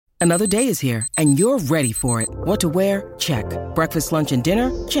Another day is here, and you're ready for it. What to wear? Check. Breakfast, lunch, and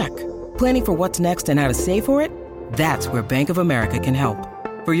dinner? Check. Planning for what's next and how to save for it? That's where Bank of America can help.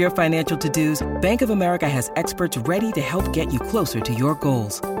 For your financial to-dos, Bank of America has experts ready to help get you closer to your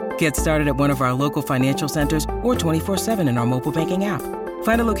goals. Get started at one of our local financial centers or 24/7 in our mobile banking app.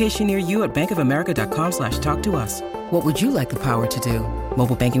 Find a location near you at bankofamerica.com/talktous. What would you like the power to do?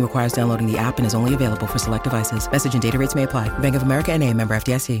 Mobile banking requires downloading the app and is only available for select devices. Message and data rates may apply. Bank of America N.A., member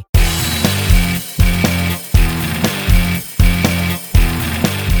FDIC.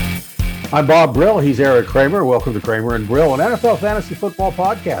 I'm Bob Brill. He's Eric Kramer. Welcome to Kramer and Brill, an NFL fantasy football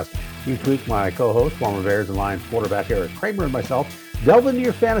podcast. Each week, my co-host, former Bears and Lions quarterback Eric Kramer, and myself delve into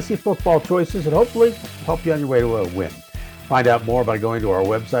your fantasy football choices and hopefully help you on your way to a win. Find out more by going to our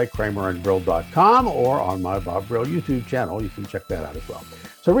website, kramerandbrill.com, or on my Bob Brill YouTube channel. You can check that out as well.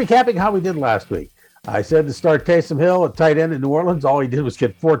 So recapping how we did last week. I said to start Taysom Hill at tight end in New Orleans. All he did was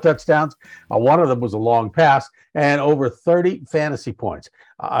get 4 touchdowns. One of them was a long pass and over 30 fantasy points.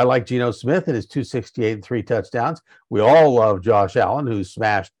 I like Geno Smith and his 268 and 3 touchdowns. We all love Josh Allen, who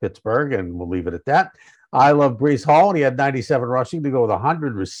smashed Pittsburgh, and we'll leave it at that. I love Breece Hall, and he had 97 rushing to go with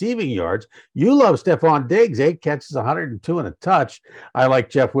 100 receiving yards. You love Stephon Diggs, 8 catches, 102 and a touch. I like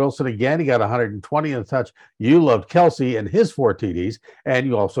Jeff Wilson again. He got 120 and a touch. You loved Kelsey and his 4 TDs. And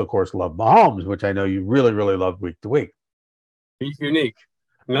you also, of course, love Mahomes, which I know you really, really love week to week. He's unique.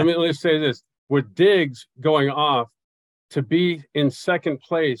 Let me say this. With Diggs going off, to be in second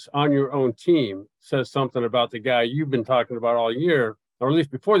place on your own team says something about the guy you've been talking about all year, or at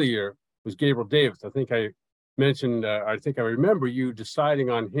least before the year, was Gabriel Davis. I think I mentioned, I remember you deciding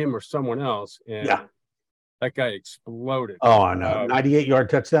on him or someone else, and that guy exploded. Oh, I know.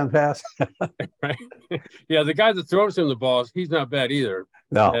 98-yard touchdown pass. Right? Yeah, the guy that throws him the balls, he's not bad either.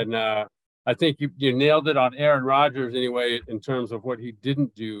 No. And I think you nailed it on Aaron Rodgers anyway, in terms of what he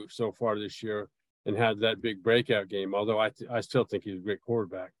didn't do so far this year and had that big breakout game, although I still think he's a great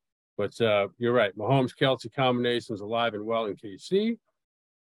quarterback. But you're right. Mahomes-Kelsey combination is alive and well in KC.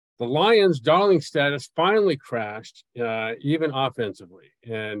 The Lions' darling status finally crashed, even offensively,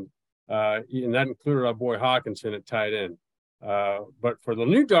 and that included our boy Hawkinson at tight end. But for the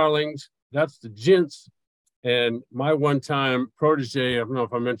new darlings, that's the Gents. And my one-time protege, I don't know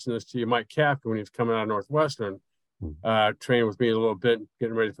if I mentioned this to you, Mike Kafka, when he was coming out of Northwestern, trained with me a little bit,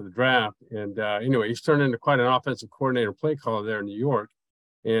 getting ready for the draft. And anyway, he's turned into quite an offensive coordinator, play caller there in New York.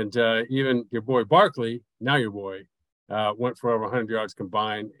 And even your boy Barkley, now your boy, went for over 100 yards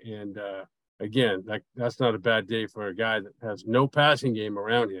combined. And again, that's not a bad day for a guy that has no passing game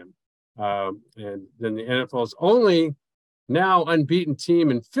around him. And then the NFL's only now unbeaten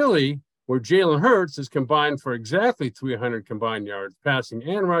team in Philly, where Jalen Hurts is combined for exactly 300 combined yards, passing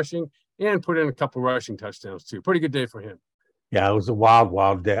and rushing, and put in a couple rushing touchdowns too. Pretty good day for him. Yeah, it was a wild,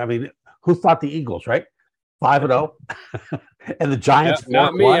 wild day. I mean, who thought the Eagles, right? 5-0, and the Giants.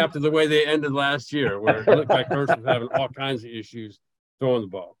 Not me, after the way they ended last year, where it looked like Hurts was having all kinds of issues throwing the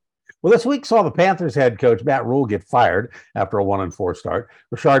ball. Well, this week saw the Panthers head coach Matt Rule get fired after a 1-4 start.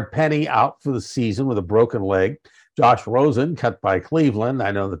 Rashard Penny out for the season with a broken leg. Josh Rosen cut by Cleveland.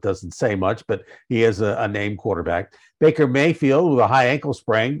 I know that doesn't say much, but he is a named quarterback. Baker Mayfield with a high ankle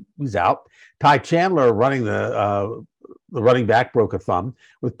sprain, he's out. Ty Chandler running the running back broke a thumb.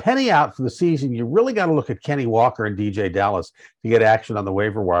 With Penny out for the season, you really got to look at Kenny Walker and DJ Dallas to get action on the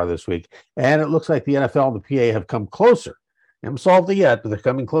waiver wire this week. And it looks like the NFL and the PA have come closer. They haven't solved it yet, but they're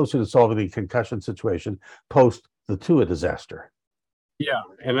coming closer to solving the concussion situation post the Tua disaster. Yeah,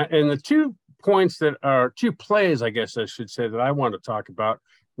 and the 2 points that are 2 plays, I guess I should say, that I want to talk about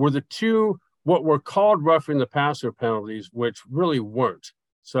were the 2 what were called roughing the passer penalties, which really weren't.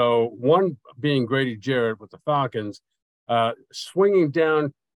 So one being Grady Jarrett with the Falcons, swinging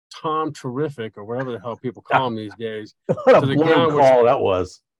down Tom Terrific, or whatever the hell people call him these days. What a blown call that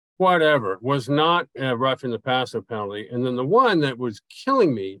was. Whatever, was not roughing the passer penalty. And then the one that was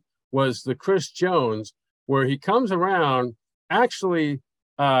killing me was the Chris Jones, where he comes around, actually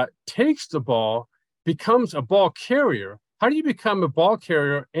takes the ball, becomes a ball carrier. How do you become a ball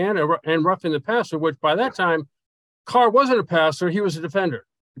carrier and roughing the passer, which by that time, Carr wasn't a passer, he was a defender.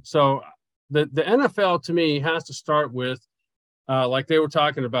 So the NFL, to me, has to start with, like they were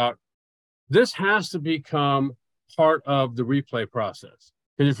talking about, this has to become part of the replay process.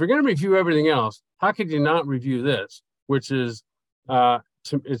 Because if you're going to review everything else, how could you not review this? Which is,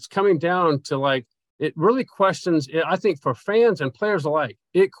 it's coming down to, like, it really questions, I think for fans and players alike,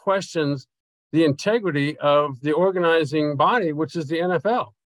 it questions the integrity of the organizing body, which is the NFL.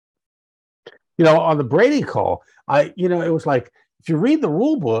 You know, on the Brady call, it was like, if you read the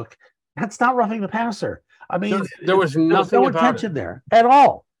rule book, that's not roughing the passer. I mean, there was nothing no about intention it there at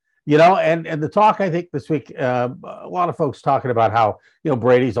all. And the talk, I think this week, a lot of folks talking about how,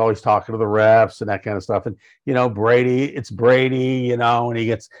 Brady's always talking to the refs and that kind of stuff. And, it's Brady, and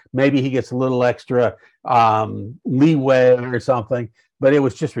he gets a little extra leeway or something, but it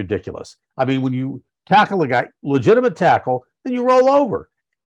was just ridiculous. I mean, when you tackle a guy, legitimate tackle, then you roll over.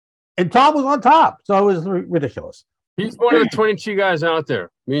 And Tom was on top. So it was ridiculous. He's one of the 22 guys out there.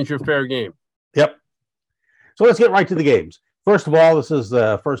 Means you're fair game. Yep. So let's get right to the games. First of all, this is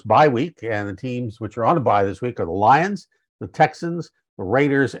the first bye week, and the teams which are on a bye this week are the Lions, the Texans, the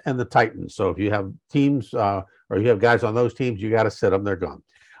Raiders, and the Titans. So if you have teams or you have guys on those teams, you got to sit them. They're gone.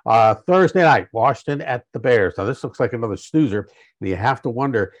 Thursday night, Washington at the Bears. Now, this looks like another snoozer, and you have to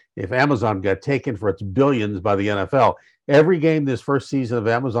wonder if Amazon got taken for its billions by the NFL. Every game this first season of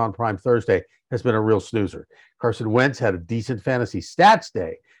Amazon Prime Thursday has been a real snoozer. Carson Wentz had a decent fantasy stats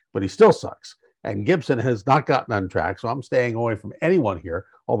day, but he still sucks. And Gibson has not gotten on track, so I'm staying away from anyone here,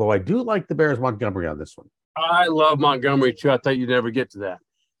 although I do like the Bears Montgomery on this one. I love Montgomery, too. I thought you'd never get to that.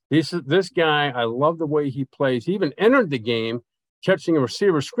 This guy, I love the way he plays. He even entered the game catching a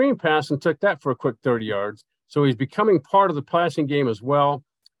receiver screen pass and took that for a quick 30 yards. So he's becoming part of the passing game as well.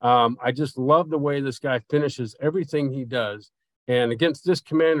 I just love the way this guy finishes everything he does. And against this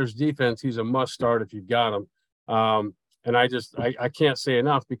Commanders defense, he's a must start if you've got him. And I can't say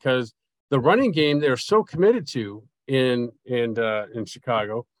enough because the running game they're so committed to in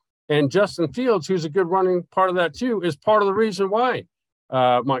Chicago, and Justin Fields, who's a good running part of that too, is part of the reason why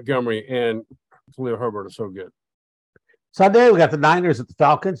Montgomery and Khalil Herbert are so good. Sunday, we got the Niners at the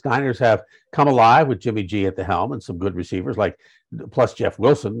Falcons. Niners have come alive with Jimmy G at the helm and some good receivers plus Jeff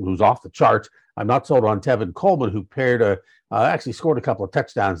Wilson, who's off the charts. I'm not sold on Tevin Coleman, who actually scored a couple of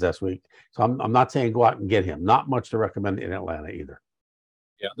touchdowns this week. So I'm not saying go out and get him. Not much to recommend in Atlanta either.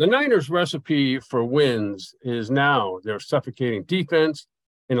 Yeah, the Niners' recipe for wins is now their suffocating defense,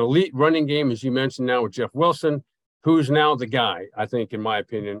 an elite running game, as you mentioned now with Jeff Wilson, who's now the guy, I think, in my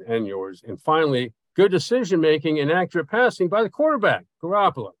opinion, and yours. And finally, good decision-making and accurate passing by the quarterback,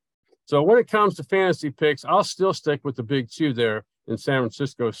 Garoppolo. So when it comes to fantasy picks, I'll still stick with the big two there in San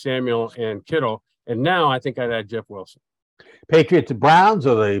Francisco, Samuel and Kittle. And now I think I'd add Jeff Wilson. Patriots and Browns.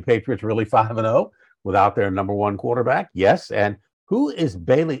 Are the Patriots really 5-0 without their number one quarterback? Yes. And who is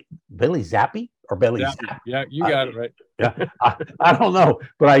Bailey Zappi or Bailey Zappi? Yeah, you got it right. Yeah, I don't know,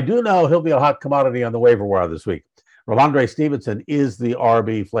 but I do know he'll be a hot commodity on the waiver wire this week. Ramondre Stevenson is the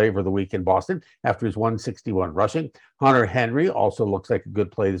RB flavor of the week in Boston after his 161 rushing. Hunter Henry also looks like a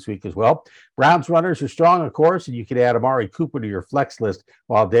good play this week as well. Browns runners are strong, of course, and you could add Amari Cooper to your flex list,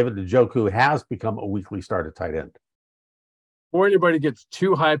 while David Njoku has become a weekly start at tight end. Before anybody gets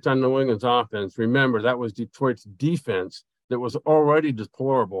too hyped on New England's offense, remember that was Detroit's defense that was already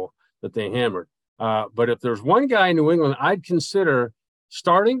deplorable that they hammered. But if there's one guy in New England I'd consider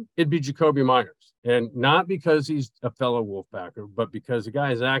starting, it'd be Jakobi Meyers. And not because he's a fellow Wolfpacker, but because the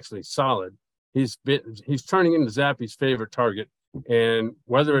guy is actually solid. He's turning into Zappi's favorite target. And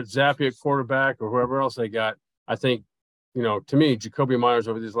whether it's Zappi at quarterback or whoever else they got, I think, to me, Jakobi Meyers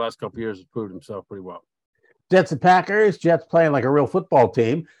over these last couple of years has proved himself pretty well. Jets and Packers. Jets playing like a real football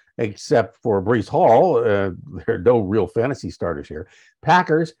team, except for Breece Hall. There are no real fantasy starters here.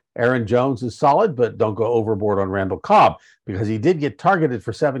 Packers, Aaron Jones is solid, but don't go overboard on Randall Cobb because he did get targeted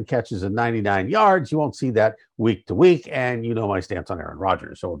for 7 catches and 99 yards. You won't see that week to week, and you know my stance on Aaron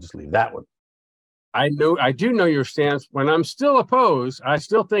Rodgers, so we'll just leave that one. I do know your stance. When I'm still opposed, I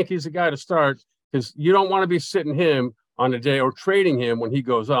still think he's a guy to start because you don't want to be sitting him on a day or trading him when he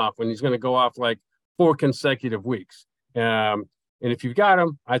goes off, when he's going to go off like 4 consecutive weeks. And if you've got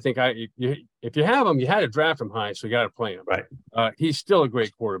him, I think if you have him, you had to draft him high, so you got to play him. Right. He's still a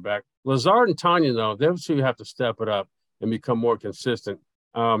great quarterback. Lazard and Tanya, though, those two have to step it up and become more consistent.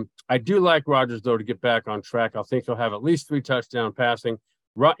 I do like Rodgers, though, to get back on track. I think he'll have at least 3 touchdown passing.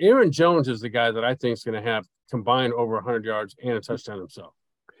 Aaron Jones is the guy that I think is going to have combined over 100 yards and a touchdown himself.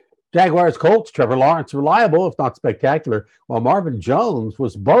 Jaguars, Colts, Trevor Lawrence, reliable, if not spectacular, while Marvin Jones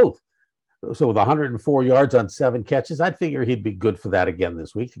was both. So with 104 yards on 7 catches, I'd figure he'd be good for that again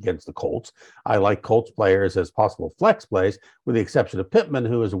this week against the Colts. I like Colts players as possible flex plays, with the exception of Pittman,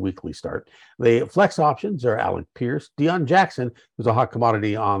 who is a weekly start. The flex options are Alec Pierce, Deion Jackson, who's a hot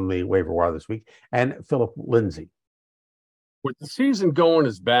commodity on the waiver wire this week, and Philip Lindsay. With the season going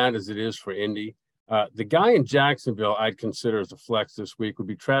as bad as it is for Indy, the guy in Jacksonville I'd consider as a flex this week would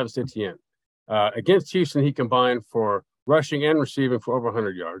be Travis Etienne. Against Houston, he combined for rushing and receiving for over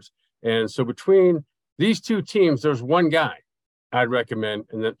 100 yards. And so between these two teams, there's one guy I'd recommend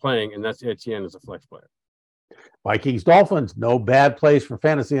and that's Etienne as a flex player. Vikings, Dolphins, no bad plays for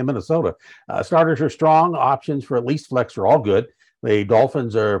fantasy in Minnesota. Starters are strong. Options for at least flex are all good. The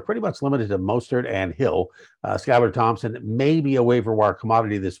Dolphins are pretty much limited to Mostert and Hill. Skylar Thompson may be a waiver wire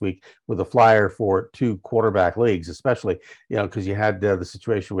commodity this week with a flyer for 2 quarterback leagues, especially, because you had the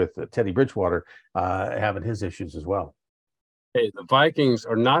situation with Teddy Bridgewater having his issues as well. Hey, the Vikings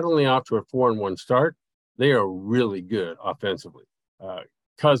are not only off to a 4-1 start, they are really good offensively.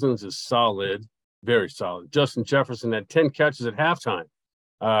 Cousins is solid, very solid. Justin Jefferson had 10 catches at halftime.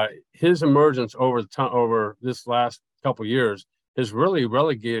 His emergence over this last couple years has really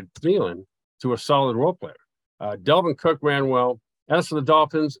relegated Thielen to a solid role player. Delvin Cook ran well. As for the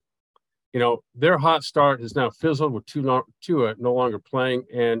Dolphins, their hot start has now fizzled with Tua no longer playing,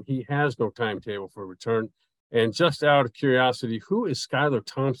 and he has no timetable for return. And just out of curiosity, who is Skylar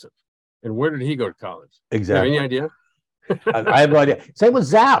Thompson, and where did he go to college? Exactly. You have any idea? I have no idea. Same with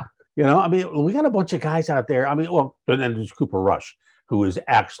Zapp. We got a bunch of guys out there. And then there's Cooper Rush, who is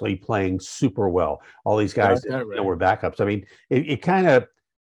actually playing super well. All these guys were backups. It kind of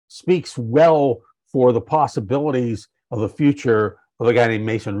speaks well for the possibilities of the future of a guy named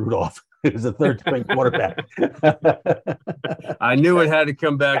Mason Rudolph, who's a third-string quarterback. I knew it had to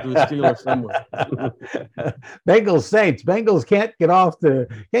come back to the Steelers somewhere. Bengals Saints. Bengals can't get off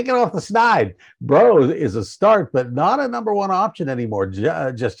the snide. Bro is a start, but not a number one option anymore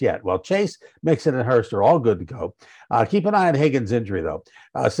just yet. Well, Chase, Mixon, and Hurst are all good to go. Keep an eye on Higgins' injury, though.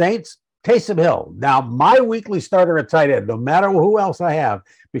 Saints, Taysom Hill. Now, my weekly starter at tight end, no matter who else I have,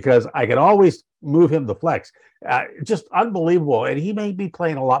 because I can always move him to flex. Just unbelievable. And he may be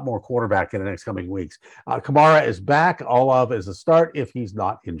playing a lot more quarterback in the next coming weeks. Kamara is back. Olave is a start if he's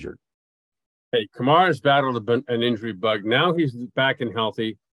not injured. Hey, Kamara's battled an injury bug. Now he's back and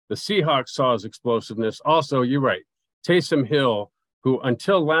healthy. The Seahawks saw his explosiveness. Also, you're right. Taysom Hill, who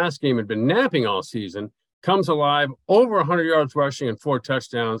until last game had been napping all season, comes alive, over 100 yards rushing and 4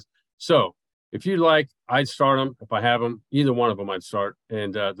 touchdowns. So if you'd like, I'd start him. If I have him, either one of them I'd start.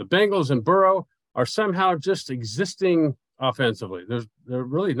 And the Bengals and Burrow are somehow just existing offensively. There's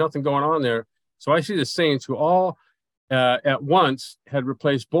really nothing going on there. So I see the Saints, who all at once had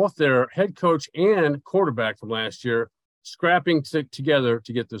replaced both their head coach and quarterback from last year, scrapping together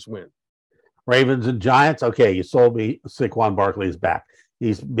to get this win. Ravens and Giants. Okay, you sold me. Saquon Barkley is back.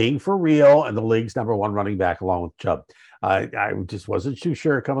 He's being for real, and the league's number one running back along with Chubb. I just wasn't too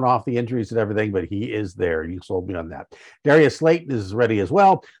sure coming off the injuries and everything, but he is there. You sold me on that. Darius Slayton is ready as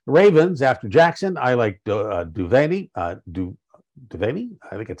well. The Ravens, after Jackson, I like Duvernay. Duvernay?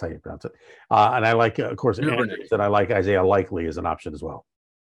 I think that's how you pronounce it. And I like, of course, Andrews, and I like Isaiah Likely as an option as well.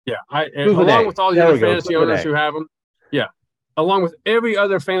 Yeah, along with all the other fantasy owners who have him. Yeah, along with every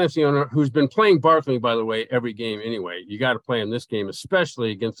other fantasy owner who's been playing Barkley, by the way, every game anyway. You got to play in this game, especially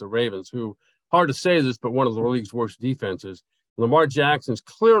against the Ravens, who, hard to say this, but one of the league's worst defenses. Lamar Jackson's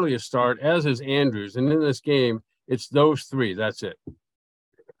clearly a start, as is Andrews. And in this game, it's those three. That's it.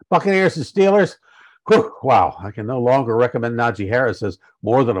 Buccaneers and Steelers. Whew, wow, I can no longer recommend Najee Harris as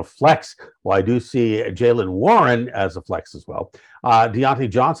more than a flex. Well, I do see Jaylen Warren as a flex as well. Deontay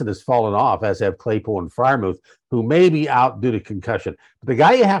Johnson has fallen off, as have Claypool and Freiermuth, who may be out due to concussion. But the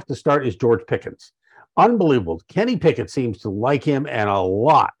guy you have to start is George Pickens. Unbelievable. Kenny Pickett seems to like him and a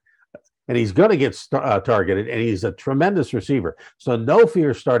lot. And he's going to get targeted, and he's a tremendous receiver. So no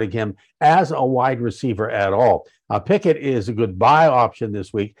fear starting him as a wide receiver at all. Pickett is a good buy option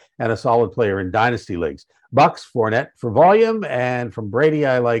this week and a solid player in dynasty leagues. Bucks, Fournette for volume, and from Brady,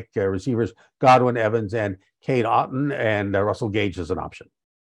 I like receivers Godwin, Evans, and Cade Otton, and Russell Gage as an option.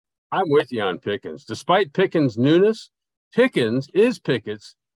 I'm with you on Pickens. Despite Pickens' newness, Pickens is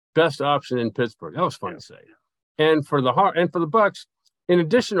Pickett's best option in Pittsburgh. That was fun to say. And for the Bucks, in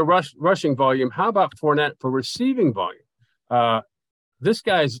addition to rushing volume, how about Fournette for receiving volume? This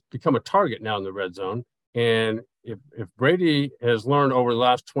guy's become a target now in the red zone. And if Brady has learned over the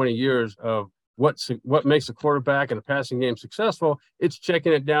last 20 years of what makes a quarterback and a passing game successful, it's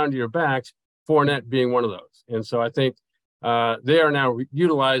checking it down to your backs, Fournette being one of those. And so I think they are now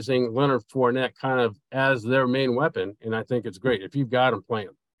utilizing Leonard Fournette kind of as their main weapon. And I think it's great. If you've got him, play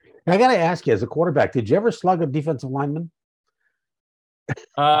him. I got to ask you, as a quarterback, did you ever slug a defensive lineman?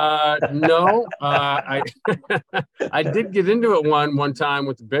 No, I did get into it one time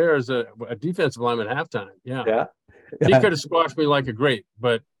with the Bears, a defensive lineman at halftime. Yeah. He could have squashed me like a grape,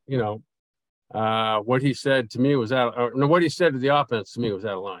 but what he said to me was what he said to the offense to me was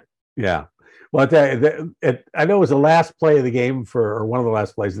out of line. Yeah. Well, I know it was the last play of the game or one of the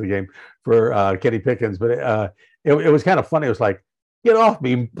last plays of the game for Kenny Pickens, but it was kind of funny. It was like, get off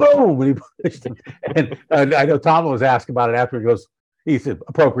me, boom, when he pushed him. And I know Tom was asked about it after. He said,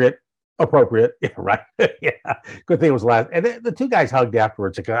 appropriate. Yeah, right. Yeah. Good thing it was last. And the two guys hugged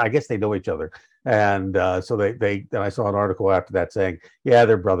afterwards. I guess they know each other. And so then I saw an article after that saying, yeah,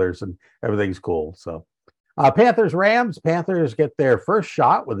 they're brothers and everything's cool. So Panthers, Rams. Panthers get their first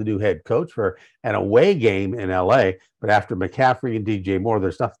shot with a new head coach for an away game in LA. But after McCaffrey and DJ Moore,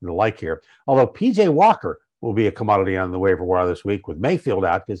 there's nothing to like here. Although PJ Walker will be a commodity on the waiver wire this week with Mayfield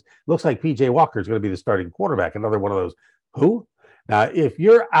out, because it looks like PJ Walker is going to be the starting quarterback. Another one of those, who? Now, if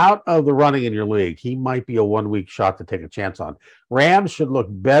you're out of the running in your league, he might be a 1 week shot to take a chance on. Rams should look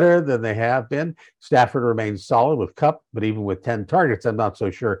better than they have been. Stafford remains solid with Kupp, but even with 10 targets, I'm not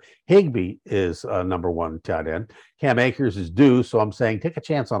so sure Higbee is number one tight end. Cam Akers is due, so I'm saying take a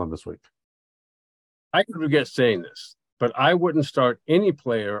chance on him this week. I could forget saying this, but I wouldn't start any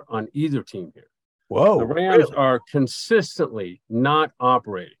player on either team here. Whoa. The Rams are consistently not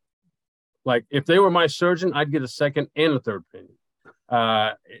operating. Like, if they were my surgeon, I'd get a second and a third opinion.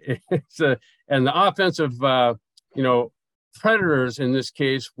 And the offensive, predators in this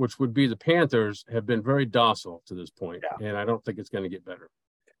case, which would be the Panthers, have been very docile to this point, and I don't think it's going to get better.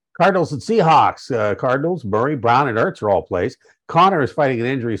 Cardinals and Seahawks. Cardinals, Murray, Brown, and Ertz are all plays. Connor is fighting an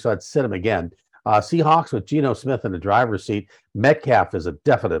injury, so I'd sit him again. Seahawks with Geno Smith in the driver's seat. Metcalf is a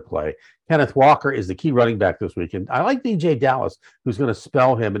definite play. Kenneth Walker is the key running back this weekend. I like DJ Dallas, who's going to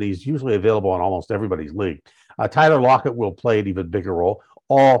spell him, and he's usually available in almost everybody's league. Tyler Lockett will play an even bigger role.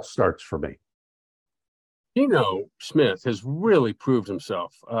 All starts for me. Geno Smith has really proved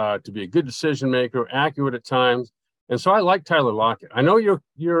himself to be a good decision maker, accurate at times, and so I like Tyler Lockett. I know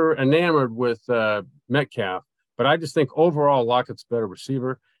you're enamored with Metcalf, but I just think overall Lockett's a better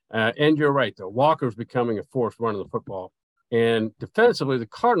receiver. And you're right, though. Walker's becoming a force running the football. And defensively, the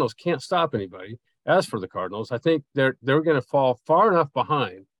Cardinals can't stop anybody. As for the Cardinals, I think they're going to fall far enough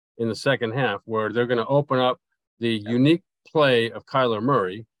behind in the second half where they're going to open up the unique play of Kyler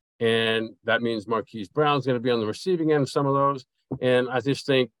Murray. And that means Marquise Brown's going to be on the receiving end of some of those. And I just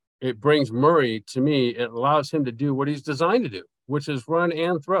think it brings Murray, to me, it allows him to do what he's designed to do, which is run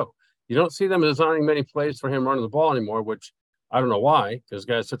and throw. You don't see them designing many plays for him running the ball anymore, which I don't know why, because this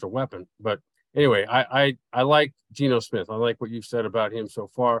guy's such a weapon. But anyway, I like Geno Smith. I like what you've said about him so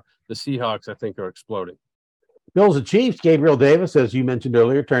far. The Seahawks, I think, are exploding. Bills and Chiefs. Gabriel Davis, as you mentioned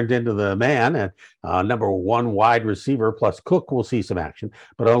earlier, turned into the man, and number one wide receiver, plus Cook will see some action,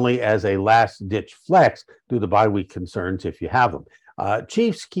 but only as a last-ditch flex due to bye week concerns if you have them.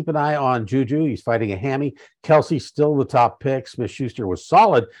 Chiefs, keep an eye on Juju. He's fighting a hammy. Kelsey still the top pick. Smith-Schuster was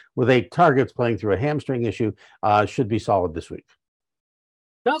solid with 8 targets, playing through a hamstring issue. Should be solid this week.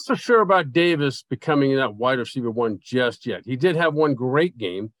 Not so sure about Davis becoming that wide receiver one just yet. He did have one great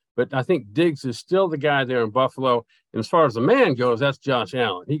game, but I think Diggs is still the guy there in Buffalo. And as far as the man goes, that's Josh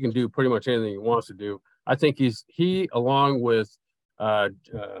Allen. He can do pretty much anything he wants to do. I think he along with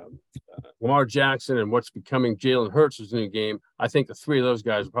Lamar Jackson and what's becoming Jalen Hurts' new game, I think the three of those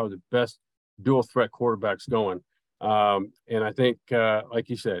guys are probably the best dual threat quarterbacks going. And I think, like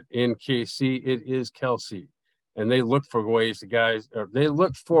you said, in KC, it is Kelsey. And they look for ways,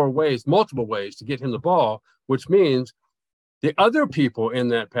 multiple ways to get him the ball, which means the other people in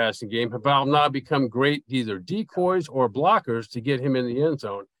that passing game have now become great either decoys or blockers to get him in the end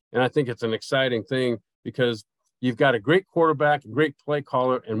zone. And I think it's an exciting thing because you've got a great quarterback, a great play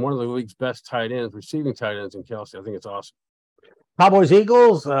caller, and one of the league's best tight ends, receiving tight ends in Kelsey. I think it's awesome. Cowboys,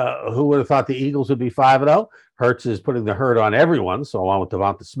 Eagles. Who would have thought the Eagles would be 5-0? Hurts is putting the hurt on everyone. So along with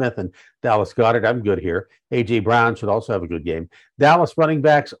Devonta Smith and Dallas Goedert, I'm good here. A.J. Brown should also have a good game. Dallas running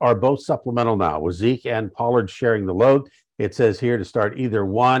backs are both supplemental now, with Zeke and Pollard sharing the load. It says here to start either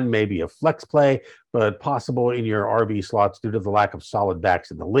one, maybe a flex play, but possible in your RB slots due to the lack of solid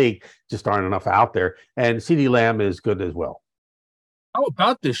backs in the league. Just aren't enough out there. And CeeDee Lamb is good as well. How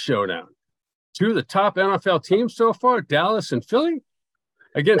about this showdown? Two of the top NFL teams so far, Dallas and Philly,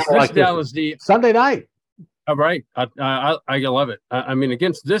 against this Dallas D. Sunday night. All right. I love it. I mean,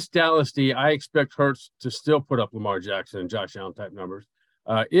 against this Dallas D, I expect Hurts to still put up Lamar Jackson and Josh Allen type numbers.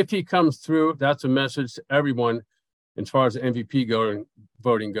 If he comes through, that's a message to everyone. As far as the MVP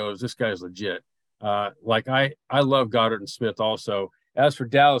voting goes, this guy's legit. I love Goddard and Smith also. As for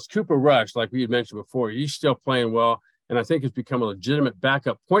Dallas, Cooper Rush, like we had mentioned before, he's still playing well, and I think has become a legitimate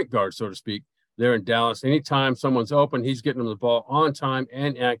backup point guard, so to speak, there in Dallas. Anytime someone's open, he's getting them the ball on time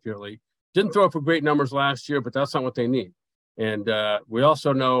and accurately. Didn't throw for great numbers last year, but that's not what they need. And we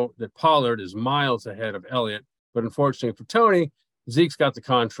also know that Pollard is miles ahead of Elliott, but unfortunately for Tony, Zeke's got the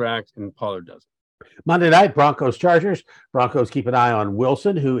contract and Pollard doesn't. Monday night, Broncos-Chargers. Broncos keep an eye on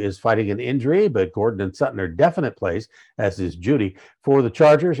Wilson, who is fighting an injury, but Gordon and Sutton are definite plays, as is Judy. For the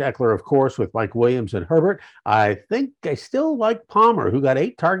Chargers, Eckler, of course, with Mike Williams and Herbert. I think I still like Palmer, who got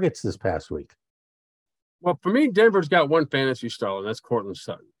 8 targets this past week. Well, for me, Denver's got one fantasy star, and that's Courtland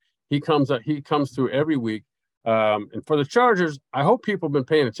Sutton. He comes through every week. And for the Chargers, I hope people have been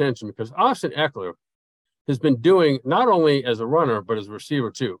paying attention because Austin Eckler has been doing not only as a runner, but as a receiver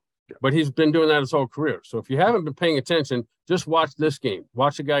too. But he's been doing that his whole career. So if you haven't been paying attention, just watch this game.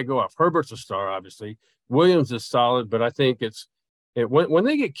 Watch the guy go off. Herbert's a star, obviously. Williams is solid, but I think when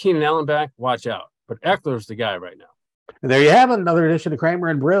they get Keenan Allen back, watch out. But Eckler's the guy right now. And there you have it, another edition of Kramer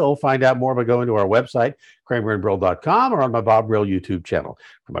and Brill. Find out more by going to our website, kramerandbrill.com, or on my Bob Brill YouTube channel.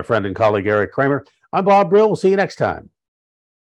 For my friend and colleague Eric Kramer, I'm Bob Brill. We'll see you next time.